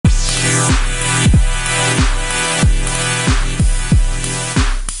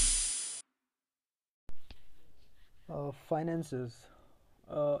Finances.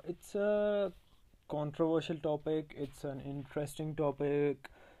 It's a controversial topic, it's an interesting topic,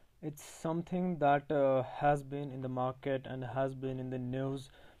 it's something that has been in the market and has been in the news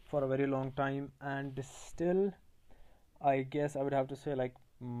for a very long time, and still, I guess I would have to say, like,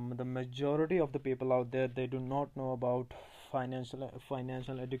 the majority of the people out there, they do not know about financial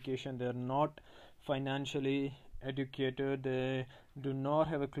education. They're not financially educated. They do not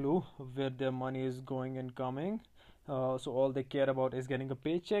have a clue where their money is going and coming. So all they care about is getting a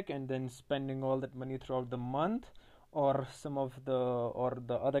paycheck and then spending all that money throughout the month. Or some of the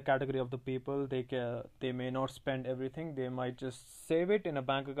other category of the people, they may not spend everything. They might just save it in a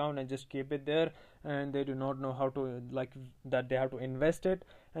bank account and just keep it there, and they do not know how to, like, that they have to invest it.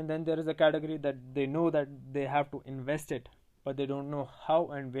 And then there is a category that they know that they have to invest it, but they don't know how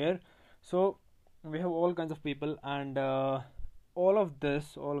and where. So we have all kinds of people, and all of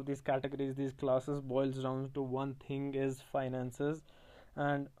these categories, these classes, boils down to one thing: is finances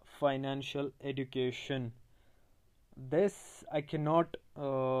and financial education. This I cannot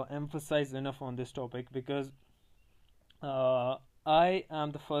emphasize enough on this topic, because uh, I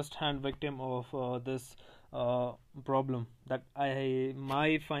am the first hand victim of this uh, problem, that I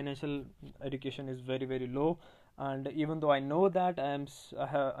my financial education is very very low. And even though I know that,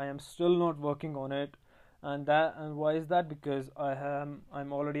 I am still not working on it. And why is that? Because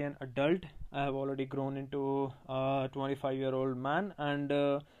I'm already an adult. I have already grown into a 25-year-old man, and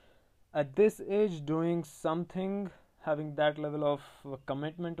at this age, doing something, having that level of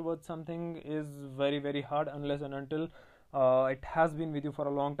commitment towards something, is very very hard, unless and until it has been with you for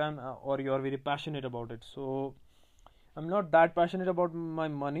a long time, or you are very passionate about it. So I'm not that passionate about my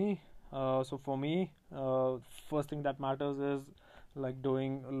money. So for me, first thing that matters is, like,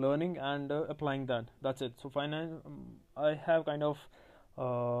 doing learning and applying that. That's it. So finance, I have kind of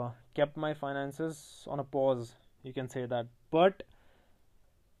kept my finances on a pause, you can say that. But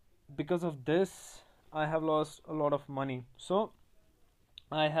because of this, I have lost a lot of money. So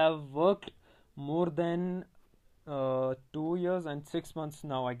I have worked more than 2 years and 6 months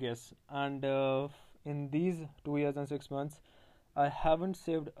now, I guess. And in these 2 years and 6 months, I haven't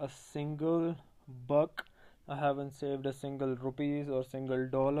saved a single buck. I haven't saved a single rupees or single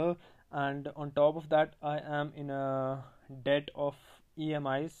dollar. And on top of that, I am in a debt of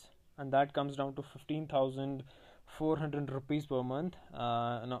EMIs, and that comes down to 15,400 rupees per month.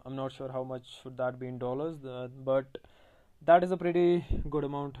 No, I'm not sure how much should that be in dollars, but that is a pretty good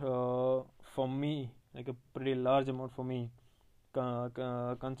amount for me, like a pretty large amount for me,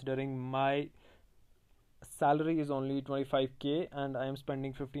 considering my salary is only 25k and I am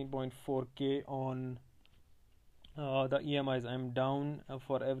spending 15.4k on the EMIs. I'm down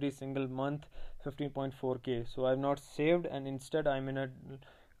for every single month 15.4k. So I've not saved, and instead I'm in a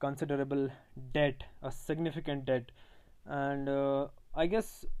considerable debt, a significant debt. And I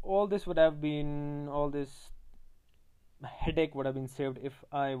guess all this headache would have been saved if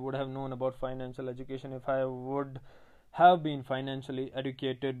I would have known about financial education, if I would have been financially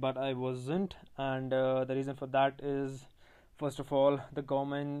educated, but I wasn't. And the reason for that is, first of all, the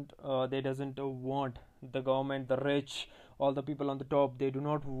government, they doesn't want, the government, the rich, all the people on the top, they do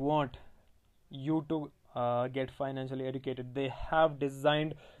not want you to get financially educated. They have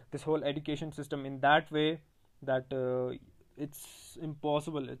designed this whole education system in that way that it's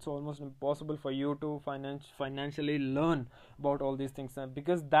almost impossible for you to financially learn about all these things,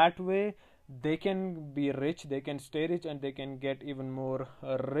 because that way they can be rich, they can stay rich, and they can get even more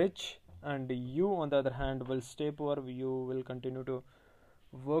rich. And you, on the other hand, will stay poor. You will continue to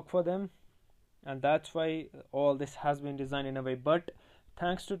work for them. And that's why all this has been designed in a way. But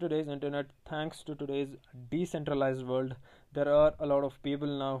thanks to today's internet, thanks to today's decentralized world, there are a lot of people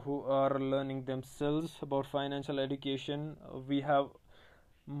now who are learning themselves about financial education. We have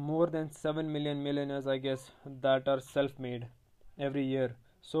more than 7 million millionaires, I guess, that are self-made every year.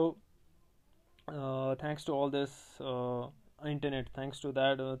 So thanks to all this internet, thanks to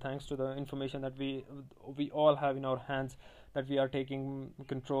that, thanks to the information that we all have in our hands, that we are taking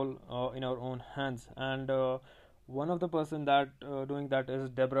control in our own hands. And one of the person that doing that is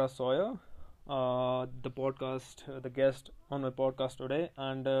Deborah Sawyer, the guest on my podcast today.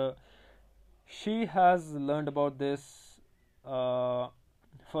 And she has learned about this uh,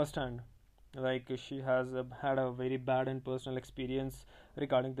 firsthand. Like, she has had a very bad and personal experience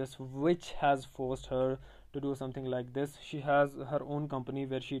regarding this, which has forced her to do something like this. She has her own company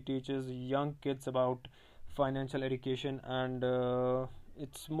where she teaches young kids about financial education, and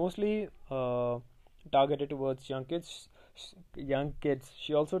it's mostly targeted towards young kids.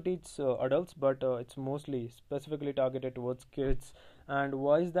 She also teaches adults, but it's mostly specifically targeted towards kids. And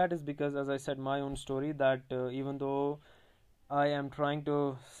why is that? Is because, as I said, my own story, that even though I am trying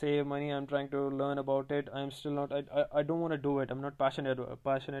to save money. I'm trying to learn about it. I'm still not. I don't want to do it. I'm not passionate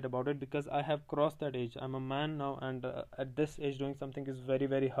about it because I have crossed that age. I'm a man now, and at this age, doing something is very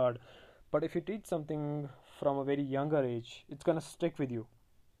very hard. But if you teach something from a very younger age, it's gonna stick with you.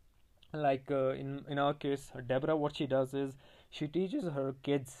 Like in our case, Deborah, what she does is she teaches her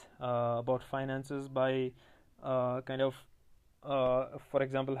kids about finances by kind of for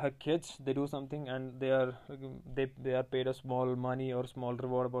example, her kids, they do something and they are paid a small money or small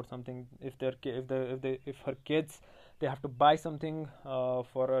reward about something. If their if her kids, they have to buy something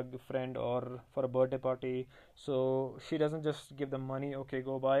for a friend or for a birthday party, so she doesn't just give them money, okay,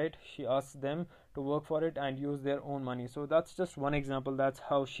 go buy it. She asks them to work for it and use their own money. So that's just one example. That's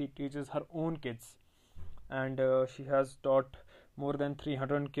how she teaches her own kids. And she has taught more than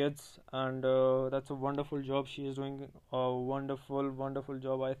 300 kids, and that's a wonderful job. She is doing a wonderful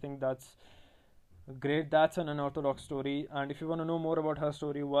job. I think that's great. That's an unorthodox story, and if you want to know more about her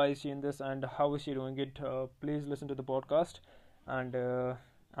story, why is she in this and how is she doing it, please listen to the podcast. And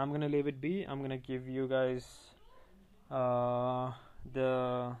I'm gonna leave it be. I'm gonna give you guys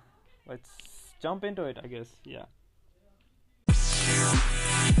the let's jump into it, I guess. Yeah.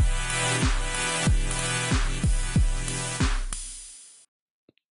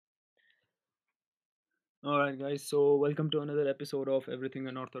 All right, guys. So, welcome to another episode of Everything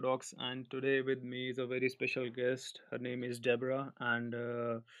Unorthodox. And today with me is a very special guest. Her name is Deborah. And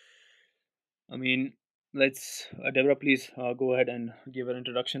I mean, let's, Deborah, please go ahead and give an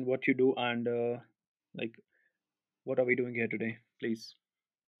introduction, what you do, and like, what are we doing here today, please?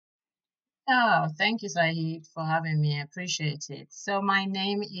 Oh, thank you, Saeed, for having me. I appreciate it. So, my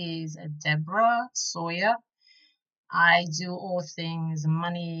name is Deborah Sawyer. I do all things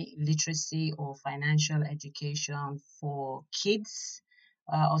money literacy or financial education for kids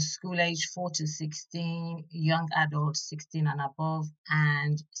of school age 4 to 16, young adults 16 and above,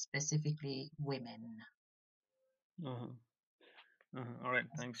 and specifically women. Uh-huh. All right,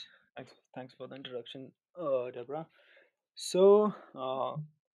 thanks for the introduction, Deborah. So,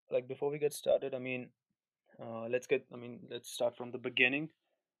 like, before we get started, I mean, let's start from the beginning.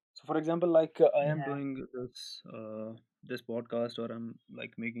 So, for example, like I am Yeah. doing this podcast, or I'm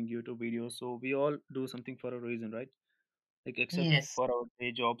like making YouTube videos. So we all do something for a reason, right? Like except Yes. for our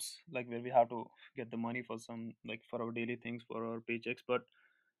day jobs, like where we have to get the money for some, like for our daily things, for our paychecks. But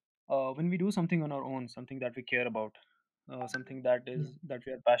when we do something on our own, something that we care about, something that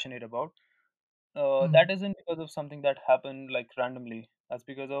we are passionate about, Mm. that isn't because of something that happened like randomly. That's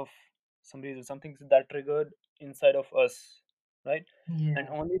because of some reason, something that triggered inside of us, right? And Yeah.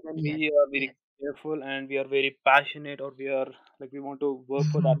 only when Yes. we are very Yes. careful and we are very passionate, or we are like we want to work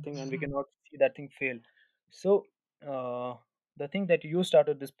for that thing and we cannot see that thing fail. So, uh, the thing that you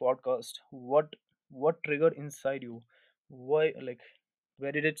started this podcast, what triggered inside you? Why, like,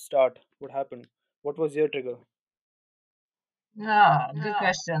 where did it start? What happened? What was your trigger? Ah, good Ah,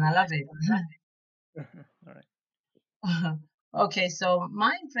 question. I good love it. question. I love it. All right. Okay, so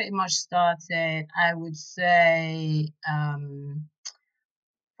mine pretty much started, I would say,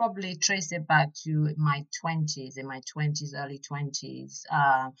 probably trace it back to my 20s, in my 20s, early 20s,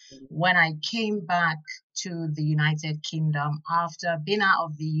 when I came back to the United Kingdom after being out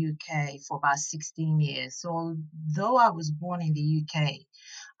of the UK for about 16 years. So, though I was born in the UK,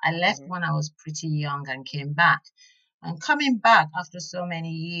 I left Mm-hmm. when I was pretty young and came back. And coming back after so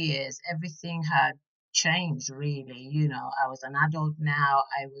many years, everything had changed really. I was an adult now,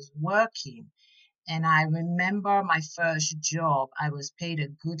 I was working. And I remember my first job, I was paid a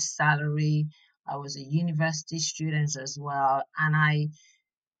good salary. I was a university student as well. And I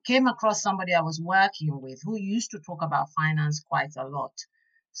came across somebody I was working with who used to talk about finance quite a lot.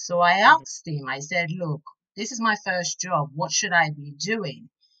 So I Mm-hmm. asked him, I said, look, this is my first job. What should I be doing?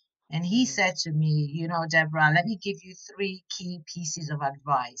 And he Mm-hmm. said to me, Deborah, let me give you three key pieces of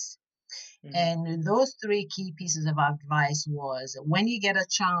advice. Mm-hmm. And those three key pieces of advice was when you get a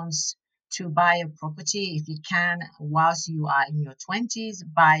chance to buy a property, if you can, whilst you are in your 20s,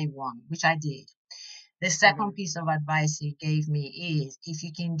 buy one, which I did. The second Mm-hmm. piece of advice he gave me is if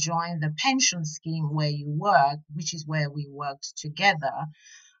you can join the pension scheme where you work, which is where we worked together,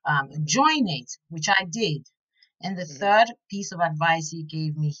 Mm-hmm. join it, which I did. And the Mm-hmm. third piece of advice he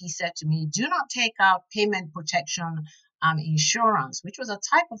gave me, he said to me, do not take out payment protection insurance, which was a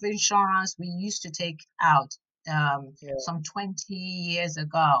type of insurance we used to take out Yeah. some 20 years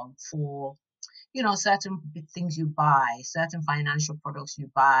ago for, certain things you buy, certain financial products you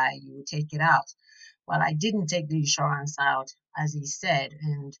buy, you will take it out. Well, I didn't take the insurance out, as he said.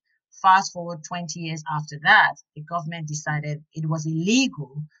 And fast forward 20 years after that, the government decided it was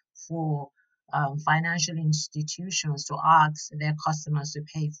illegal for financial institutions to ask their customers to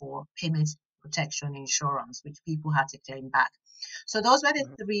pay for payment protection insurance, which people had to claim back. So those were the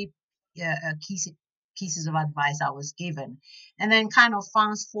Mhm. three pieces of advice I was given. And then kind of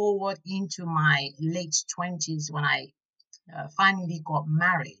fast forward into my late 20s when I finally got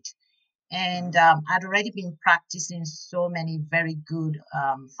married. And Mhm. I'd already been practicing so many very good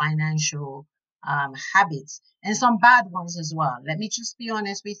financial habits and some bad ones as well. Let me just be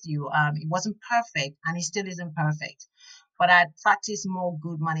honest with you. It wasn't perfect and it still isn't perfect. But I practiced more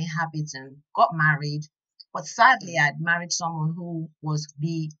good money habits and got married. But sadly, Mhm. I'd married someone who was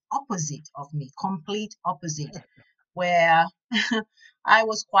the opposite of me, complete opposite, where I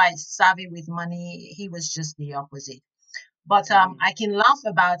was quite savvy with money. He was just the opposite. But Mhm. I can laugh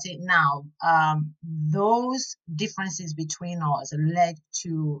about it now. Those differences between us led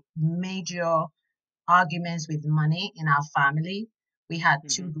to major arguments with money in our family. We had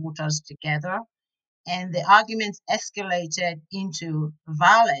two Mhm. daughters together, and the arguments escalated into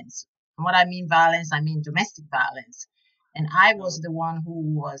violence. And what I mean violence, I mean domestic violence. And I was Oh. the one who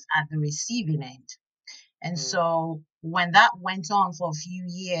was at the receiving end. And Oh. so when that went on for a few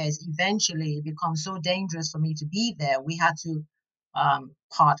years, eventually it became so dangerous for me to be there. We had to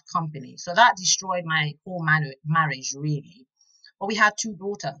part company. So that destroyed my whole marriage, really. But we had two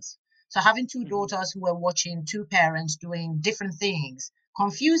daughters. So having two Mhm. daughters who were watching two parents doing different things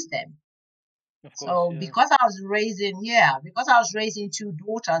confused them. Of course, So yeah. because I was raising two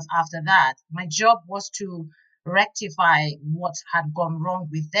daughters after that, my job was to rectify what had gone wrong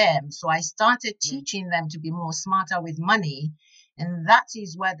with them. So I started Mhm. teaching them to be more smarter with money. And that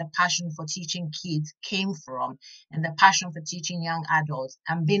is where the passion for teaching kids came from, and the passion for teaching young adults.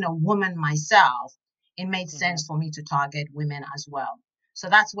 And being a woman myself, it made Mhm. sense for me to target women as well. So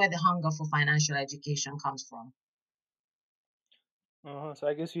that's where the hunger for financial education comes from. So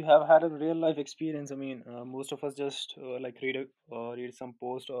I guess you have had a real life experience. I mean, most of us just like read some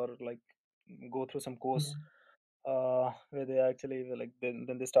post or like go through some course Yeah. where they actually like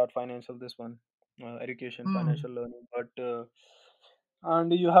then they start financial this one education Mm, financial learning. But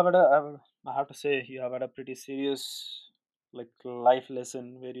and you have had I have to say you have had a pretty serious like life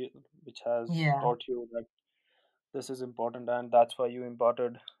lesson which has yeah. taught you that this is important, and that's why you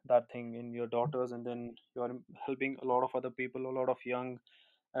imparted that thing in your daughters, and then you are helping a lot of other people, a lot of young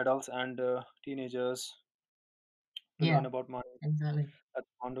adults and teenagers to Yeah. learn about money. Exactly. That's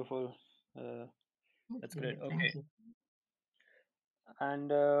wonderful. uh, that's Okay. great. Okay. Thank you.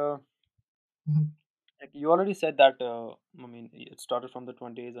 And Mhm. like you already said that I mean it started from the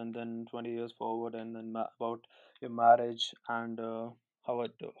 20s and then 20 years forward, and then about your marriage and how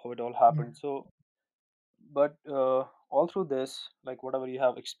it all Yeah. happened. So but all through this, like whatever you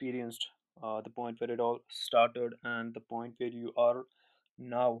have experienced, the point where it all started and the point where you are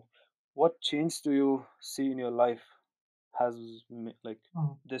now, what change do you see in your life has like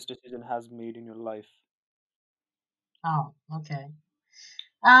Oh, this decision has made in your life? oh, okay.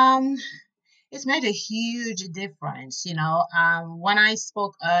 Um, it's made a huge difference, you know. When I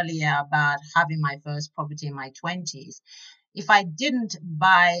spoke earlier about having my first property in my 20s, if I didn't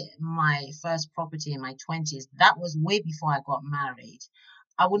buy my first property in my 20s, that was way before I got married.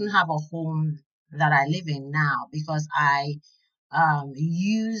 I wouldn't Mhm. have a home that I live in now because I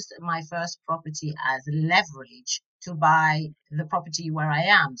used my first property as leverage to buy the property where I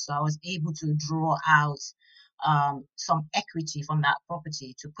am. So I was able to draw out some equity from that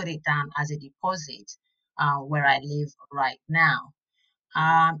property to put it down as a deposit where I Mhm. live right now.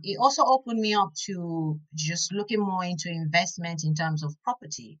 Mhm. It also opened me up to just looking more into investment in terms of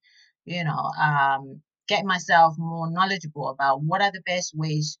property, you know, get myself more knowledgeable about what are the best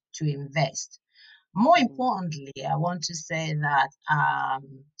ways to invest. More Mhm. importantly, I want to say that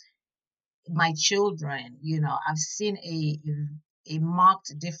my children, you know, I've seen a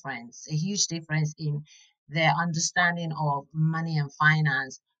marked difference, a huge difference in their understanding of money and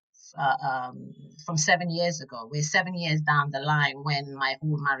finance uh, um, from 7 years ago. We're 7 years down the line when my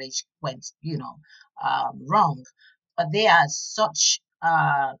whole marriage went, wrong. But they are such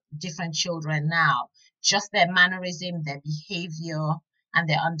different children now. Just their mannerism, their behavior, and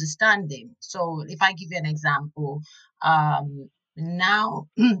their understanding. So, if I give you an example, now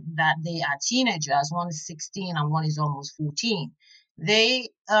that they are teenagers, one is 16 and one is almost 14, they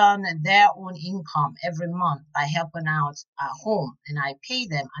earn their own income every month by helping out at home, and I pay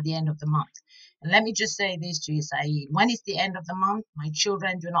them at the end of the month. And let me just say this to you, Saeed. When it's the end of the month, my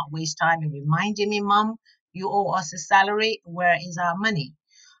children do not waste time in reminding me, Mom, you owe us a salary. Where is our money?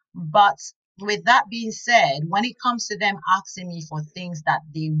 But with that being said, when it comes to them asking me for things that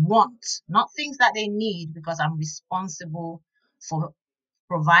they want, not things that they need, because I'm responsible for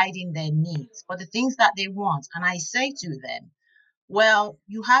providing their needs, but the things that they want. And I say to them, well,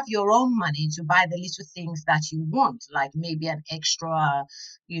 you have your own money to buy the little things that you want, like maybe an extra,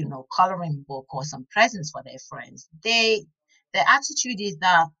 coloring book or some presents for their friends. Their attitude is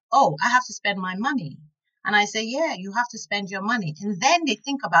that, oh, I have to spend my money. And I say, yeah, you have to spend your money. And then they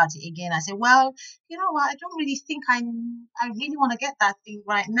think about it again. I say, well, you know what? I don't really think I really want to get that thing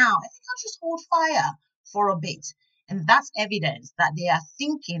right now. I think I'll just hold fire for a bit. And that's evidence that they are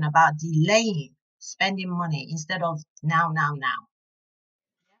thinking about delaying spending money instead of now, now, now.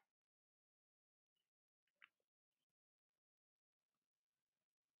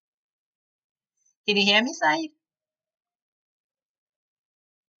 Can you hear me, Said?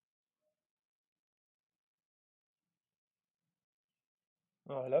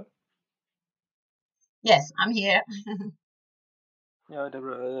 Hello. Yes, I'm here. Yeah,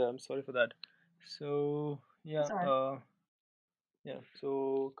 Deborah. I'm sorry for that. So That's yeah, all right. yeah.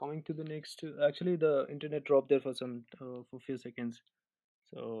 So coming to the next, actually, the internet dropped there for some for few seconds.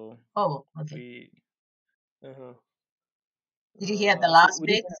 So Oh, if okay. we, uh Did you hear the so last would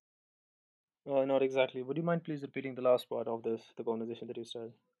you bit? not exactly. Would you mind please repeating the last part of this, the conversation that you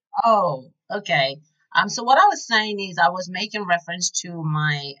started? Oh, okay. So what I was saying is I was making reference to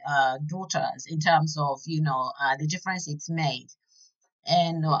my daughters in terms of, the difference it's made.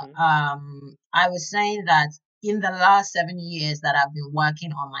 And Mm-hmm. I was saying that in the last 7 years that I've been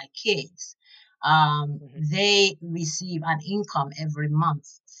working on my kids, Mm-hmm. they receive an income every month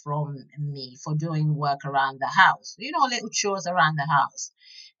from me for doing work around the house, little chores around the house.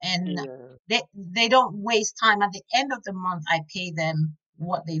 And Yeah. they don't waste time. At the end of the month, I pay them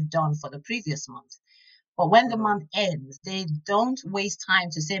what they've done for the previous month. But when the Uh-huh. month ends, they don't waste time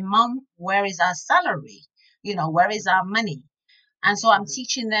to say, Mom, where is our salary? Where is Mm-hmm. our money? And so I'm Mm-hmm.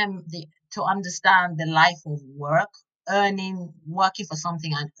 teaching them to understand the life of work, working for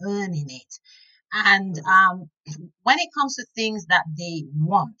something and earning it. And Mm-hmm. when it comes to things that they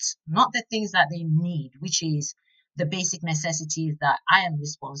want, not the things that they need, which is the basic necessities that I am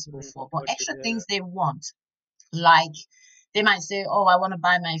responsible for, but Got you. extra Yeah. things they want, like they might say, oh, I want to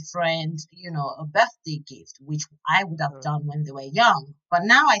buy my friend, a birthday gift, which I would have Uh, done when they were young. But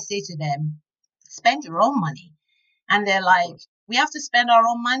now I say to them, spend your own money. And they're of like, course. we have to spend our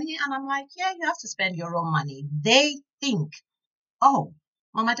own money. And I'm like, yeah, you have to spend your own money. They think, oh,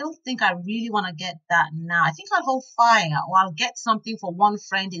 Mom, I don't think I really want to get that now. I think I'll hold fire or I'll get something for one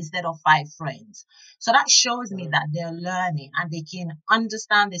friend instead of five friends. So that shows me Uh-huh. that they're learning and they can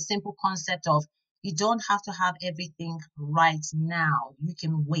understand the simple concept of you don't have to have everything right now. You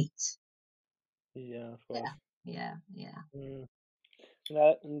can wait. Yeah, of Yeah, course. yeah, yeah, Mm.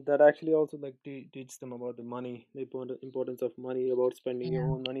 That actually also like teach them about the money, the importance of money, about spending your yeah,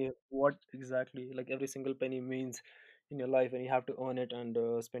 own money, what exactly like every single penny means in your life, and you have to earn it and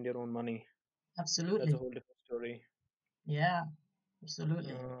spend your own money. That's a absolutely. whole different story. Yeah,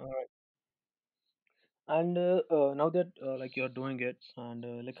 absolutely. Alright. And now that like you're doing it,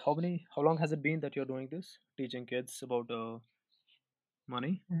 and like how long has it been that you're doing this, teaching kids about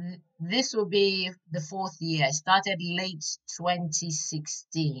money? This will be the fourth year. I started late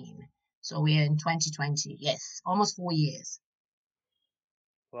 2016. So we're in 2020. Yes, almost 4 years.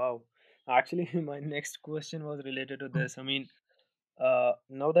 Wow. Actually, my next question was related to Mm. this. I mean,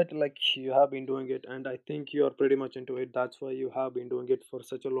 now that like you have been doing it, and I think you are pretty much into it, that's why you have been doing it for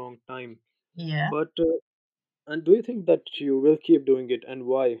such a long time. Yeah. But and do you think that you will keep doing it, and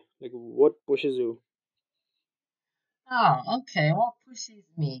why? Like, what pushes you? Oh, okay. What pushes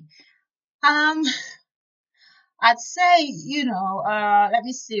me? Um, I'd say, let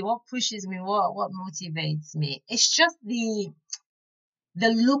me see what pushes me, what motivates me. It's just the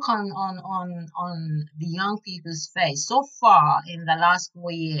look on the young people's face. So far in the last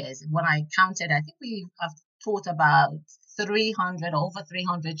 4 years, when I counted, I think we have taught about 300, over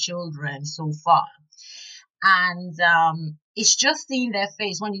 300 children so far. And it's just seeing their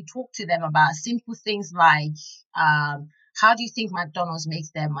face when you talk to them about simple things like, how do you think McDonald's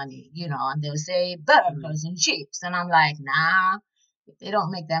makes their money? And they'll say Mm. burgers and chips. And I'm like, nah, they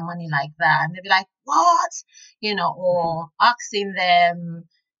don't make their money like that. And they'll be like, what? Or asking them,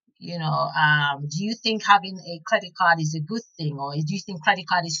 do you think having a credit card is a good thing? Or do you think credit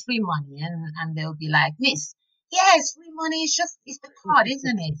card is free money? And they'll be like, Miss, yes, free money is just, it's the card,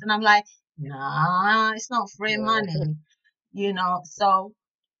 isn't it? And I'm like, nah, it's not free Yeah. money, So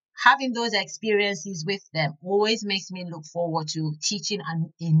having those experiences with them always makes me look forward to teaching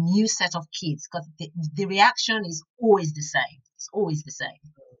a new set of kids because the reaction is always the same. It's always the same.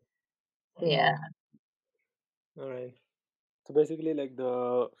 Yeah. Oh, all right. So basically, like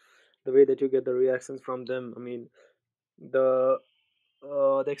the way that you get the reactions from them. I mean, the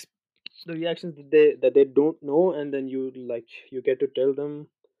the the reactions that they don't know, and then you get to tell them,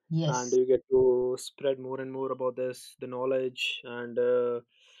 and Yes, you get to spread more and more about this, the knowledge, and the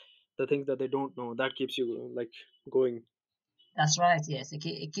things that they don't know, that keeps you like going. that's right. Yes, it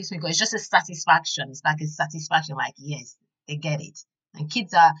keeps me going. It's just a satisfaction. It's like a satisfaction, like yes, they get it. And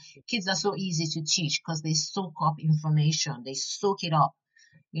kids are so easy to teach because they soak up information. They soak it up,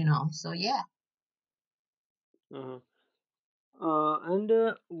 So yeah. uh-huh. And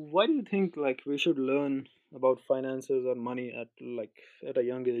why do you think like we should learn about finances or money at at a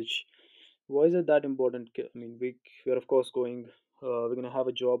young age? Why is it that important? I mean, we're of course going. We're gonna have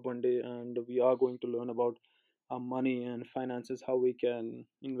a job one day, and we are going to learn about our money and finances, how we can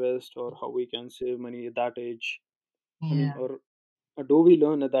invest or how we can save money at that age. I mean, Yeah. or do we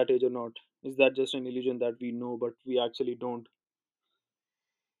learn at that age or not? Is that just an illusion that we know, but we actually don't?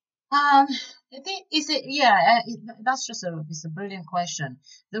 I think is it yeah, that's just it's a brilliant question.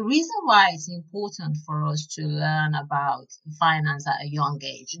 The reason why it's important for us to learn about finance at a young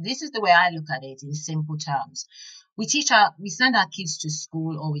age, this is the way I look at it in simple terms. We send our kids to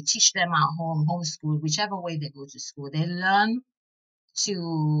school or we teach them at home, homeschool, whichever way they go to school. They learn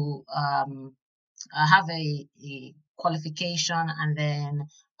to have a qualification and then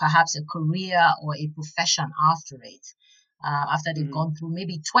perhaps a career or a profession after it, after they've Hmm. gone through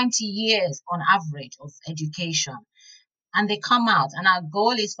maybe 20 years on average of education. And they come out, and our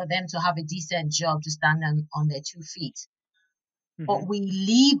goal is for them to have a decent job to stand on their 2 feet. Hmm. But we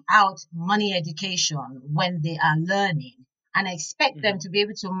leave out money education when they are learning and expect them Hmm. to be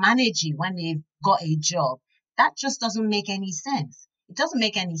able to manage it when they've got a job. That just doesn't make any sense. It doesn't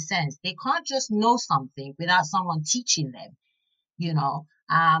make any sense. They can't just know something without someone teaching them.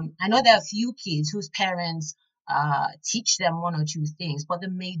 I know there are a few kids whose parents teach them one or two things, but the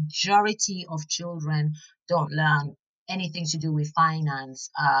majority of children don't learn anything to do with finance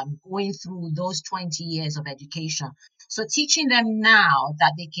going through those 20 years of education. So teaching them now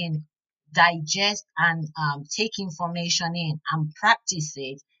that they can digest and take information in and practice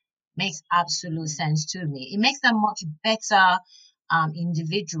it makes absolute Hmm. sense to me. It makes them much better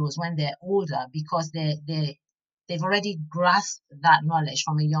individuals when they're older because they've already grasped that knowledge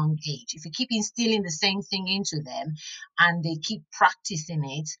from a young age. If you keep instilling the same thing into them and they keep practicing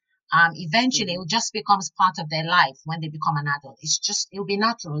it, eventually it Hmm. will just becomes part of their life when they become an adult. It'll be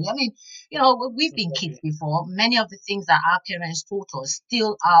natural. I mean, we've been kids Exactly. before. Many of the things that our parents taught us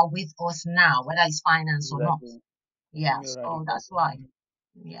still are with us now, whether it's finance or not. Exactly. Yeah, You're right. so that's Exactly. why. Mhm.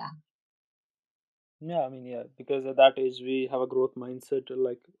 Yeah. Yeah, I mean, yeah, because at that age we have a growth mindset.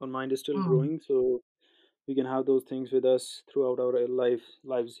 Like our mind is still Mm, growing, so we can have those things with us throughout our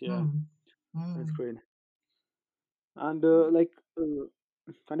lives. Yeah, mm, that's mm. great. And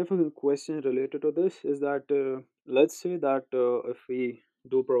kind of a question related to this is that let's say that if we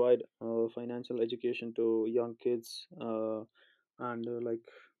do provide financial education to young kids, and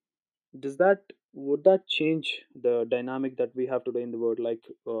does that would that change the dynamic that we have today in the world? Like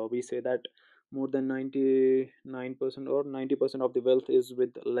we say that more than 99% or 90% of the wealth is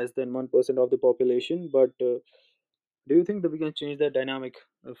with less than 1% of the population, but do you think that we can change that dynamic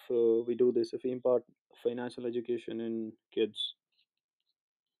if we do this, if we impart financial education in kids?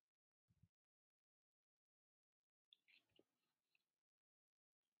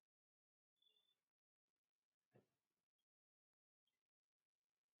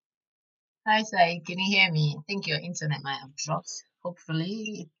 Hi, Sai, can you hear me? I think your internet might have dropped.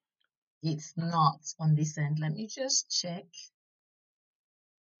 Hopefully, it's not on this end. Let me just check.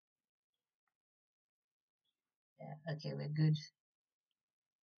 Yeah, okay, we're good.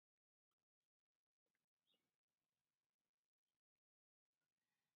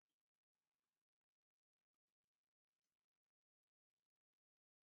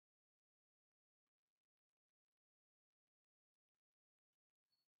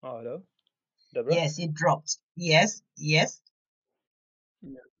 Oh, hello, Deborah. Yes, it dropped. Yes, yes.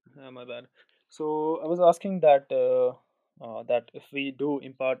 Yeah, my bad. So I was asking that that if we do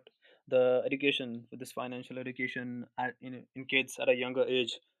impart the education, this financial education in kids at a younger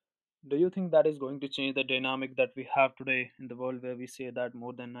age, do you think that is going to change the dynamic that we have today in the world, where we say that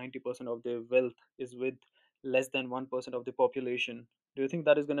more than 90% of the wealth is with less than 1% of the population? Do you think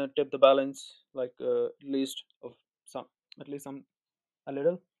that is going to tip the balance, like some, at least some, a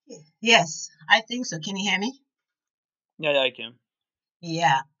little? Yes, I think so. Can you hear me? Yeah, yeah, I can.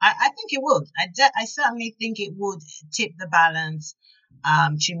 Yeah, I think it would. I certainly think it would tip the balance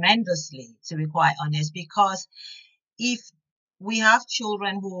tremendously, to be quite honest, because if we have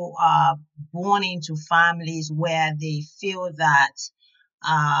children who are born into families where they feel that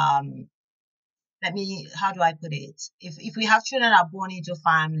um, how do I put it? If we have children that are born into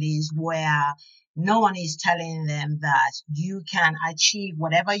families where no one is telling them that you can achieve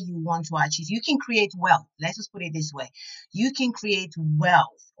whatever you want to achieve, you can create wealth. Let's just put it this way. You can create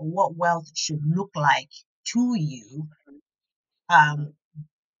wealth, or what wealth should look like to you, Mm-hmm. um,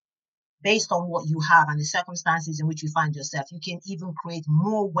 based on what you have and the circumstances in which you find yourself. You can even create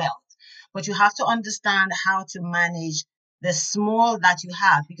more wealth. But you have to understand how to manage the small that you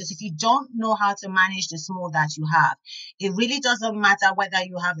have. Because if you don't know how to manage the small that you have, it really doesn't matter whether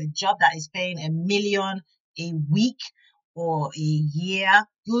you have a job that is paying 1 million a week or a year.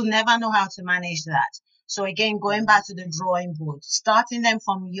 You'll never know how to manage that. So again, going Mm-hmm. back to the drawing board, starting them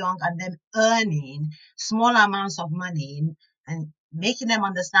from young and then earning small amounts of money and making them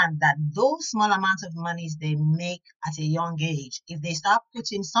understand that those small amounts of monies they make at a young age, if they start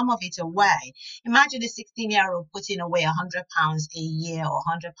putting some of it away, imagine a 16-year-old putting away £100 a year or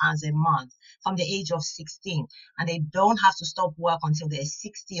 £100 a month from the age of 16, and they don't have to stop work until they're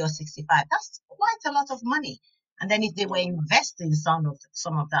 60 or 65. That's quite a lot of money. And then if they were Yeah. investing some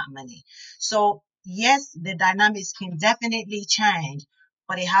of that money. So yes, the dynamics can definitely change,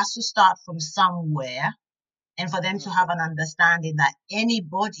 but it has to start from somewhere, and for them to have Okay. an understanding that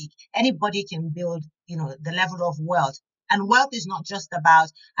anybody can build, the level of wealth. And wealth is not just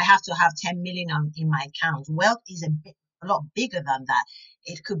about I have to have 10 million in my account. Wealth is a lot bigger than that.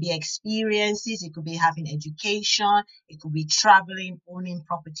 It could be experiences, it could be having education, it could be traveling, owning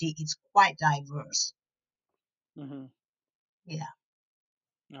property. It's quite diverse. Mm-hmm. Yeah.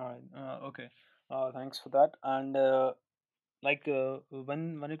 All right. Okay. Thanks for that. And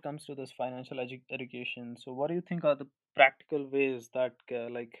when it comes to this financial education, so what do you think are the practical ways that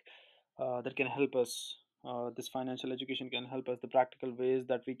that can help us? This financial education can help us. The practical ways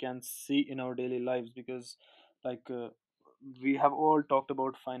that we can see in our daily lives, because like we have all talked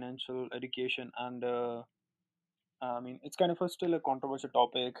about financial education, and I mean, it's kind of still a controversial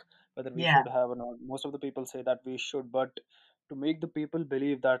topic whether we Yeah. should have or not. Most of the people say that we should, but to make the people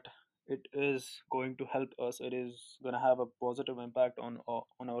believe that it is going to help us, it is going to have a positive impact on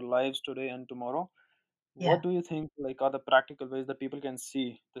our lives today and tomorrow. Yeah. What do you think? Like, are the practical ways that people can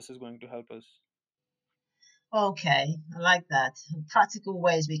see this is going to help us? Okay. I like that. Practical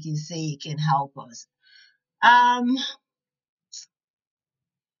ways we can see it can help us. Mm-hmm. Um,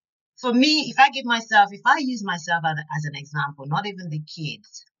 for me, if I use myself as an example, not even the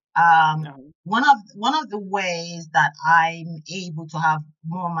kids, Uh-huh. one of the ways that I'm able to have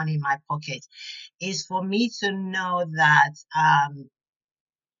more money in my pocket is for me to know that,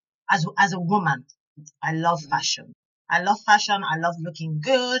 as a woman, I love Mm-hmm. fashion. I love fashion. I love looking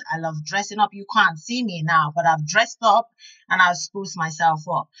good. I love dressing up. You can't see me now, but I've dressed up and I've spruced myself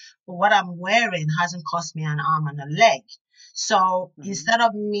up. But what I'm wearing hasn't cost me an arm and a leg. So Mm-hmm. instead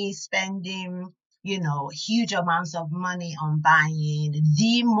of me spending, huge amounts of money on buying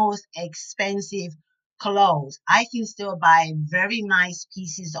the most expensive clothes, I can still buy very nice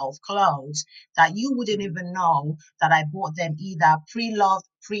pieces of clothes that you wouldn't Mm-hmm. even know that I bought them either pre-loved,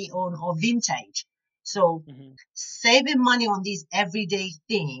 pre-owned, or vintage. So Mm-hmm. saving money on these everyday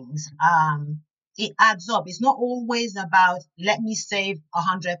things, it adds up. It's not always about let me save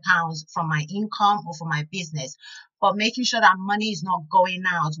 £100 from my income or from my business, but making sure that money is not going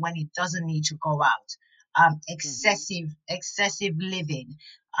out when it doesn't need to go out. Mm-hmm. Excessive living.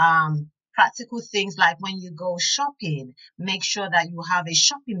 Practical things like when you go shopping, make sure that you have a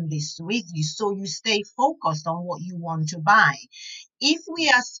shopping list with you so you stay focused on what you want to buy. If we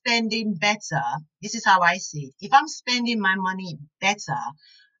Mm-hmm. are spending better, this is how I see it. If I'm spending my money better,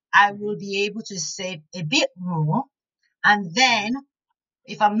 I will Mm-hmm. be able to save a bit more. And then Mm-hmm.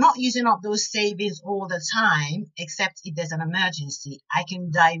 if I'm not using up those savings all the time, except if there's an emergency, I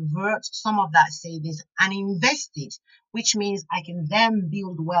can divert some of that savings and invest it, which means I can then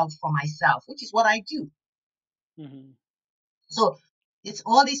build wealth for myself, which is what I do. Mm-hmm. So it's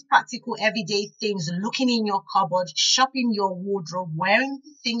all these practical everyday things, looking in your cupboard, shopping your wardrobe, wearing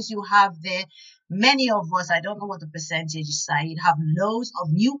the things you have there. Many of us, I don't know what the percentage is, Saeed, have loads of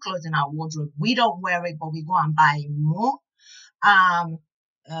new clothes in our wardrobe. We don't wear it, but we go and buy more. Um,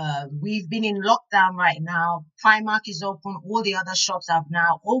 we've been in lockdown right now. Primark is open. All the other shops have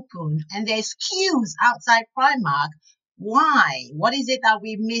now opened, and there's queues outside Primark. Why? What is it that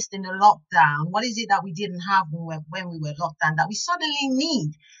we missed in the lockdown? What is it that we didn't have when we were locked down that we suddenly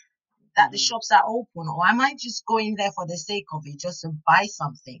need that the Mm-hmm. shops are open? Or am I just going there for the sake of it, just to buy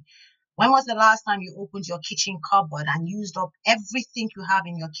something? When was the last time you opened your kitchen cupboard and used up everything you have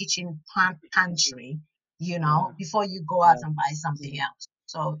in your kitchen pantry, Yeah. before you go out Yeah. and buy something Mm-hmm. else?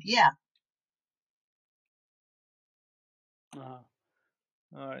 So, yeah. Uh-huh.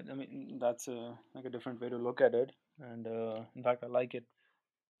 All right. I mean, that's like a different way to look at it, and in fact, I like it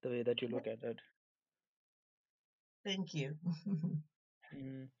the way that you look at it. Thank you.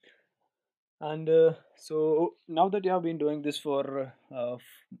 Mm. And so now that you have been doing this for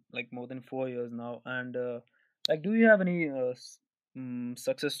like more than 4 years now, and like, do you have any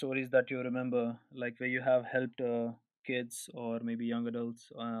success stories that you remember, like where you have helped kids or maybe young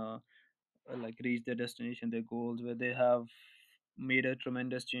adults like reach their destination, their goals, where they have made a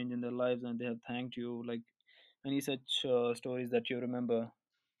tremendous change in their lives and they have thanked you, like any such stories that you remember,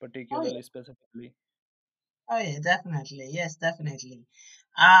 Oh yeah, particularly specifically? oh yeah, definitely. Yes, definitely.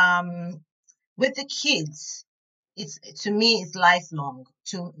 Um, with the kids, it's to me it's lifelong.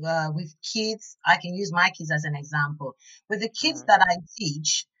 To with kids, I can use my kids as an example. With the kids Uh-huh. that I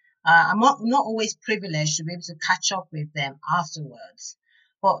teach, I'm not always privileged to be able to catch up with them afterwards.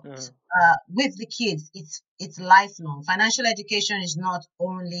 But Uh-huh. with the kids, it's lifelong. Financial education is not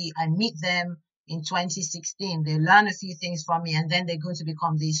only I meet them in 2016, they learn a few things from me, and then they're going to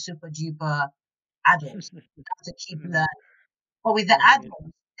become these super duper adults. Have to keep Mhm. learning. But with Learning it.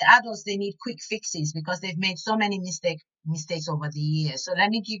 the adults they need quick fixes because they've made so many mistakes over the years. So let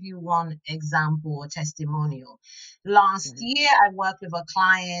me give you one example or testimonial. Last Mhm. year, I worked with a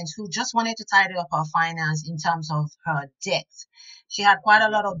client who just wanted to tidy up her finance in terms of her debt. She had quite a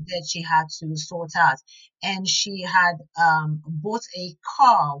Mhm. lot of debt she had to sort out, and she had bought a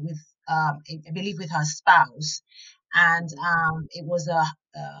car with, I believe, with her spouse, and Mhm. it was a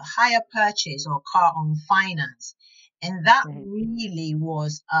hire purchase or car on finance, and that Mhm. really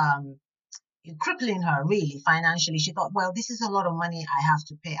was crippling her really financially. She thought, well, this is a lot of money I have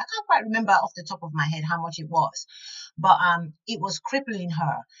to pay. I can't quite remember off the top of my head how much it was, but it was crippling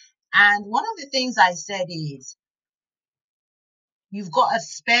her. And one of the things I said is, you've got a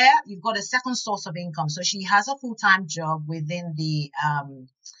second source of income. So she has a full-time job within the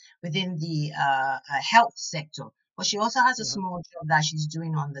health sector, but she also has a Mhm. small job that she's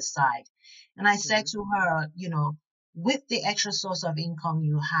doing on the side. And I said Mhm. to her, with the extra source of income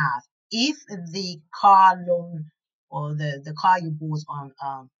you have, if the car loan or the car you bought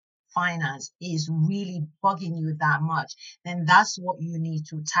on finance is really bugging you that much, then that's what you need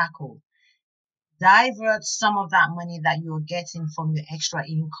to tackle. Divert some of that money that you're getting from your extra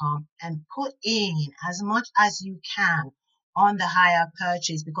income and put in as much as you can on the higher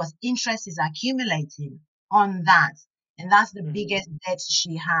purchase, because interest is accumulating on that. And that's the Mhm. biggest debt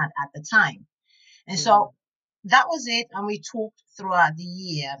she had at the time. And Mhm. so that was it. And we talked throughout the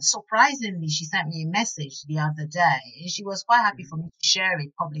year. Surprisingly, she sent me a message the other day and she was quite happy Mhm. for me to share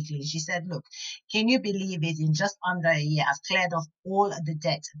it publicly. She said, look, can you believe it? In just under a year, I've cleared off all the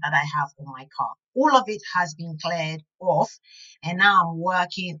debt that I have on my car. All of it has been cleared off. And now I'm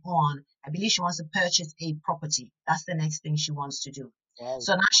working on, I believe she wants to purchase a property. That's the next thing she wants to do. Wow.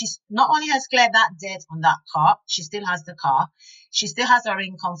 So now she's not only has cleared that debt on that car, she still has the car. She still has her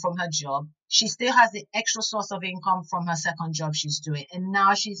income from her job. She still has the extra source of income from her second job she's doing. And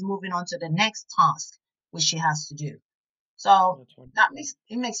now she's moving on to the next task, which she has to do. So That's that wonderful.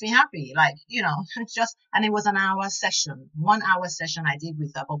 makes me happy. Like, it's just, and it was an hour session, 1 hour session I did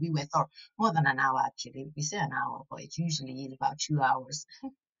with her, but we were thought more than an hour actually. We say an hour, but it's usually about 2 hours.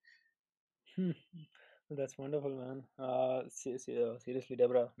 Hmm. That's wonderful, man. Seriously,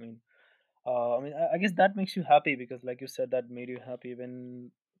 Deborah. I guess that makes you happy because, like you said, that made you happy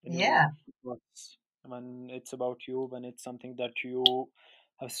when you Yeah, when it's about you, when it's something that you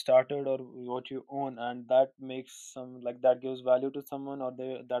have started or what you own, and that makes that gives value to someone, or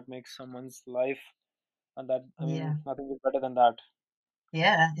that makes someone's life, and that, I yeah, mean, nothing is better than that.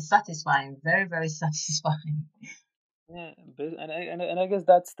 yeah. It's satisfying. Very, very satisfying. Yeah, and I guess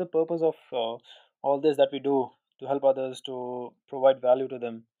that's the purpose of all this that we do, to help others, to provide value to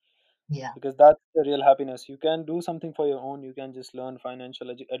them, Yeah, because that's the real happiness. You can do something for your own, you can just learn financial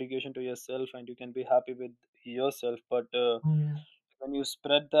education to yourself, and you can be happy with yourself. But yeah, when you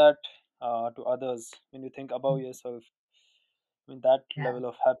spread that to others, when you think about yourself, I mean, that yeah, level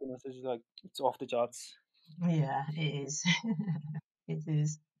of happiness is like, it's off the charts. yeah. It is. It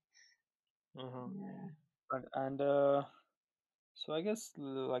is. uh Yeah, and so I guess,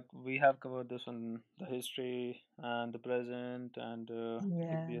 like, we have covered this on the history and the present, and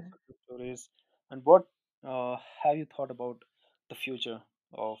like the yeah. success stories. And what have you thought about the future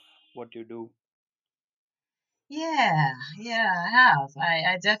of what you do? Yeah, yeah, I have.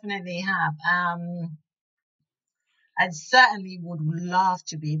 I definitely have. I certainly would love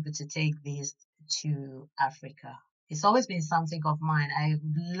to be able to take this to Africa. It's always been something of mine. I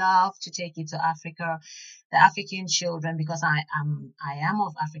would love to take it to Africa, the African children, because I am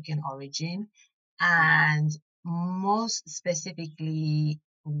of African origin, Mm-hmm. and most specifically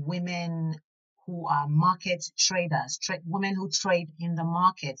women who are market traders, women who trade in the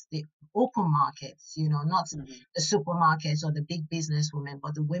markets, the open markets, not Mhm. the supermarkets or the big business women,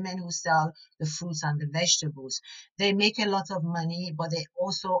 but the women who sell the fruits and the vegetables. They make a lot of money, but they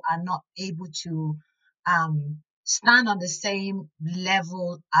also are not able to stand on the same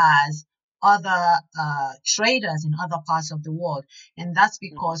level as other traders in other parts of the world. And that's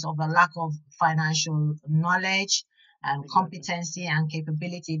Mhm. because of a lack of financial knowledge and Exactly. competency and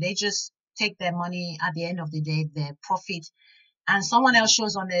capability. They just take their money at the end of the day, their profit, and someone else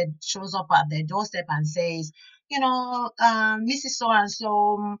Mhm. shows up at their doorstep and says, Mrs. So and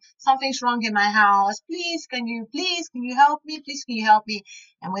so, something's wrong in my house. Please can you help me? Please can you help me?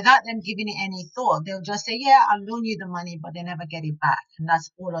 And without them giving it any thought, they'll just say, yeah, I'll loan you the money, but they never get it back, and that's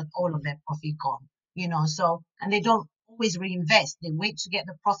all of Mhm. their profit gone. So, and they don't always reinvest. They wait to get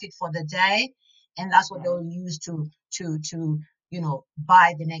the profit for the day, and that's what Uh-huh. they'll use to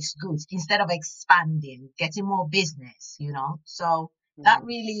buy the next goods instead of expanding, getting more business. So that Mhm.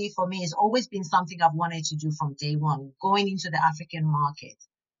 really, for me, has always been something I've wanted to do from day one, going into the African market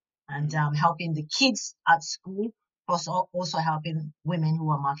and Mhm. helping the kids at school, plus also helping women who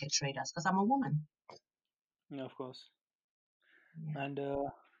are market traders, because I'm a woman. Yeah, of course. Yeah, And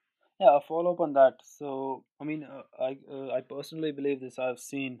yeah, a follow up on that. So, I mean, I personally believe this. I've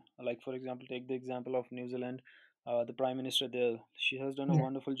seen, like, for example, take the example of New Zealand. The Prime Minister there, she has done a yeah,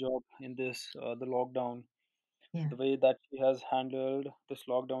 wonderful job in this the lockdown. yeah, The way that she has handled this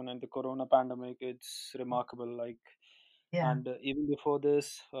lockdown and the Corona pandemic, it's remarkable. Like, yeah, and even before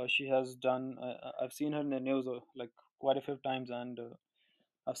this, she has done. I've seen her in the news like quite a few times, and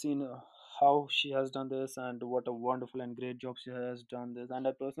I've seen how she has done this and what a wonderful and great job she has done this. And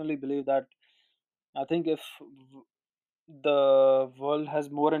I personally believe that I think if the world has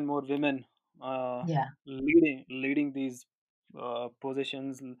more and more women leading these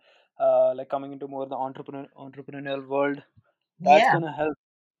positions, like coming into more the entrepreneurial world, that's yeah, gonna help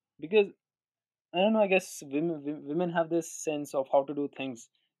because I don't know. I guess women have this sense of how to do things.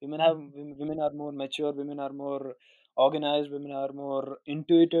 Women are more mature. Women are more organized. Women are more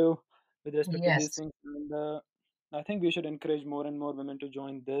intuitive with respect to these yes, things. And I think we should encourage more and more women to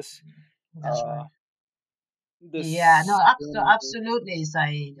join that's uh, right. Yeah, no, this journey. absolutely,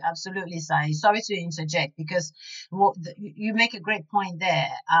 Saeed. Absolutely, Saeed. Sorry to interject because you make a great point there.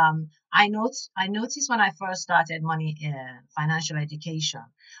 I noticed when I first started money financial education,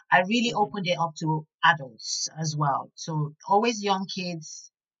 I really Mhm, opened it up to adults as well. So always young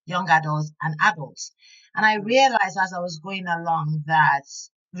kids, young adults, and adults. And I mhm, realized as I was going along that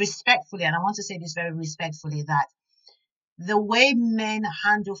respectfully, and I want to say this very respectfully, that the way men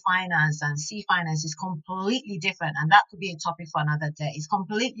handle finance and see finance is completely different. And that could be a topic for another day. It's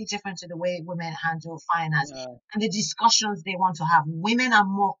completely different to the way women handle finance yeah, and the discussions they want to have. Women are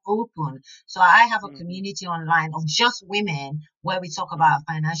more open. So I have a mhm, community online of just women where we talk about mhm,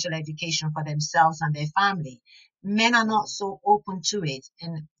 financial education for themselves and their family. Men are not mhm, so open to it.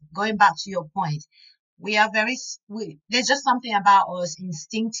 And going back to your point, we are there's just something about us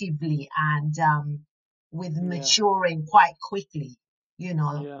instinctively and with yeah, maturing quite quickly,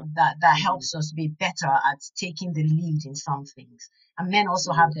 yeah, that mhm, helps us be better at taking the lead in some things. And men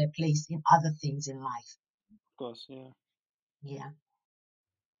also yeah, have their place in other things in life. of course, yeah. Yeah.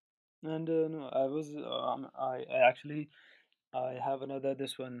 And no, I actually I have another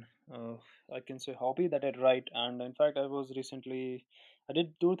this one I can say hobby that I write, and in fact I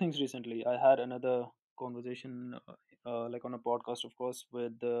did two things recently. I had another conversation like on a podcast, of course,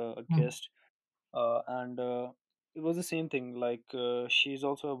 with a Mm, guest, and it was the same thing. Like she's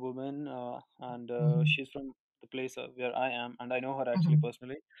also a woman, and mhm, she's from the place where I am, and I know her actually mhm,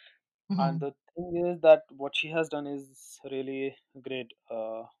 personally. And mhm, the thing is that what she has done is really great.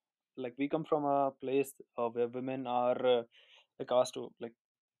 Like we come from a place where women are like asked to like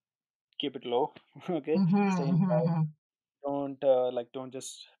keep it low, okay, mhm, stay inside, mhm, don't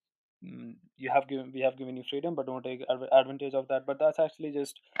just we have given you freedom, but don't take advantage of that. But that's actually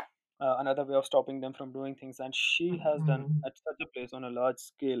just another way of stopping them from doing things. And she has done mhm, at such a place on a large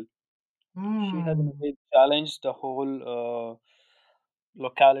scale. She has in a mhm, way challenged the whole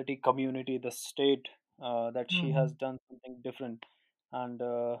locality, community, the state, that she has mhm, done something different. And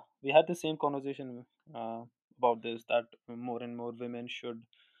we had the same conversation about this, that more and more women should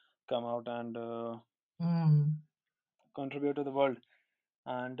come out and mhm. contribute to the world.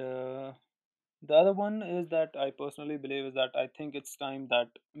 And the other one is that I personally believe is that I think it's time that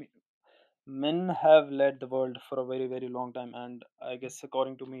men have led the world for a very very long time, and I guess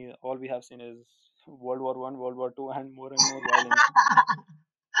according to me all we have seen is World War I, World War II, and more violence.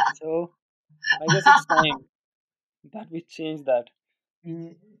 So I guess it's time that we change that.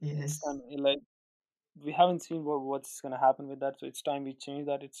 It's Yes. time, like we haven't seen what's gonna happen with that, so it's time we change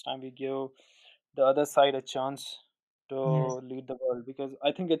that. It's time we give the other side a chance to Yes. lead the world, because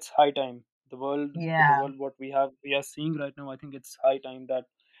I think it's high time. The world, with the Yeah. world what we are seeing right now, I think it's high time that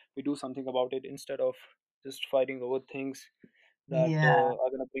we do something about it instead of just fighting over things that Yeah.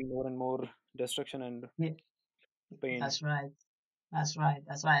 are gonna bring more and more destruction and Yeah. pain. That's right. That's right.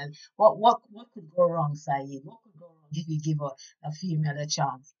 That's right. What could go wrong, Saeed? What could go wrong if you give a female a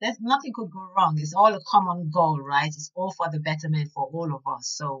chance? There's nothing could go wrong. It's all a common goal, right? It's all for the betterment for all of us.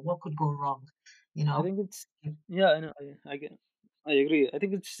 So what could go wrong? You I know? think it's, yeah, I know, I agree. I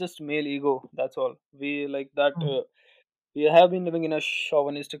think it's just male ego. That's all. We like that. Mm, We have been living in a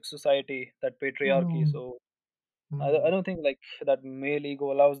chauvinistic society, that patriarchy. mm, So I mm, don't think like that male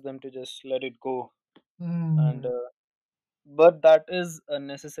ego allows them to just let it go. And mm. but that is a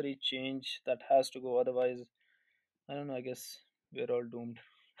necessary change that has to go. Otherwise, I don't know. I guess we're all doomed.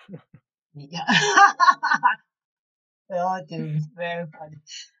 Yeah. Oh, dude, it's very funny.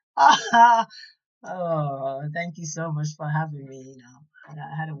 Oh, thank you so much for having me.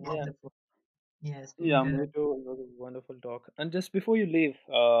 I had a Yeah. wonderful. Yeah, it's been Yeah, me good. too. It was a wonderful talk. And just before you leave,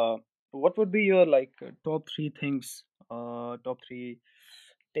 what would be your like top three things, top three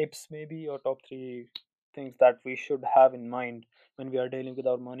tips maybe, or top three things that we should have in mind when we are dealing with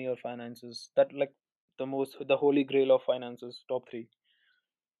our money or finances? That like the holy grail of finances. Top three.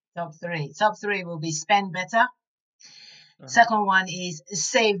 Top three. Top three will be spend better. Uh-huh. Second one is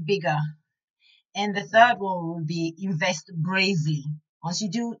save bigger. And the Uh-huh. third one will be invest bravely. Once you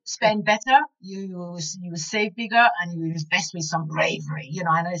do spend better, you save bigger and you invest with some bravery.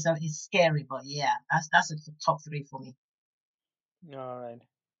 I know it's scary, but yeah, that's the top three for me. All right.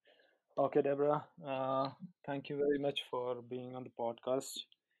 Okay, Deborah. Thank you very much for being on the podcast.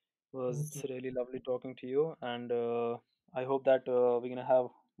 It was Thank you. really lovely talking to you, and I hope that we're gonna have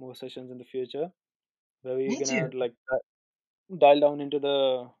more sessions in the future where we're Me gonna too. like dial down into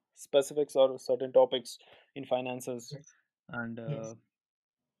the specifics or certain topics in finances, Yes. and Yes.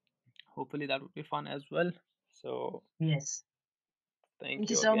 hopefully that would be fun as well. So Yes. thank Thank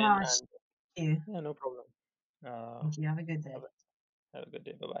you you so again, much. and Thank you. yeah, no problem. Uh, Thank you. Have a good have day. have a good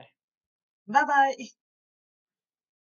day. Bye bye. Bye bye.